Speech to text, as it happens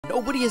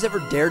Nobody has ever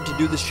dared to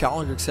do this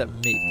challenge except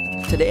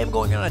me. Today I'm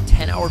going on a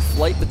 10-hour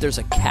flight, but there's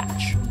a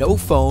catch. No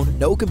phone,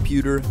 no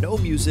computer, no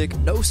music,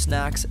 no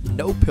snacks,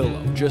 no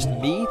pillow. Just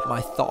me, my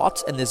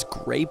thoughts, and this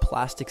gray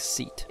plastic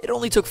seat. It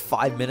only took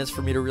 5 minutes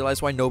for me to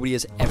realize why nobody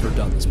has ever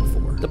done this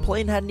before. The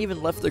plane hadn't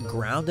even left the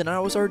ground and I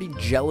was already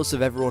jealous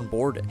of everyone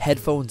boarded.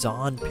 Headphones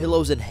on,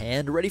 pillows in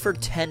hand, ready for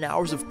 10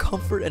 hours of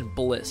comfort and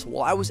bliss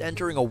while I was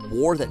entering a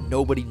war that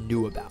nobody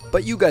knew about.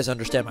 But you guys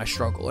understand my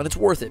struggle and it's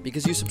worth it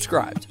because you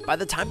subscribed. By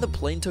the time the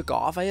plane took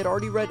off, I had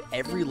already read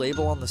every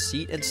label on the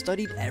seat and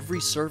studied every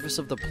surface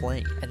of the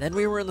plane. And then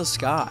we were in the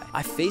sky.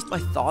 I faced my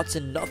thoughts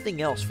and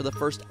nothing else for the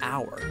first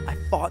hour. I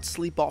fought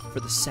sleep off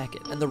for the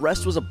second, and the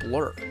rest was a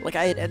blur. Like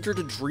I had entered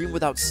a dream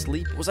without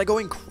sleep. Was I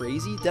going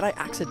crazy? Did I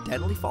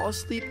accidentally fall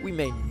asleep? We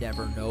may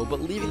never know,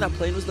 but leaving that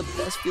plane was the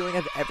best feeling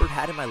I've ever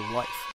had in my life.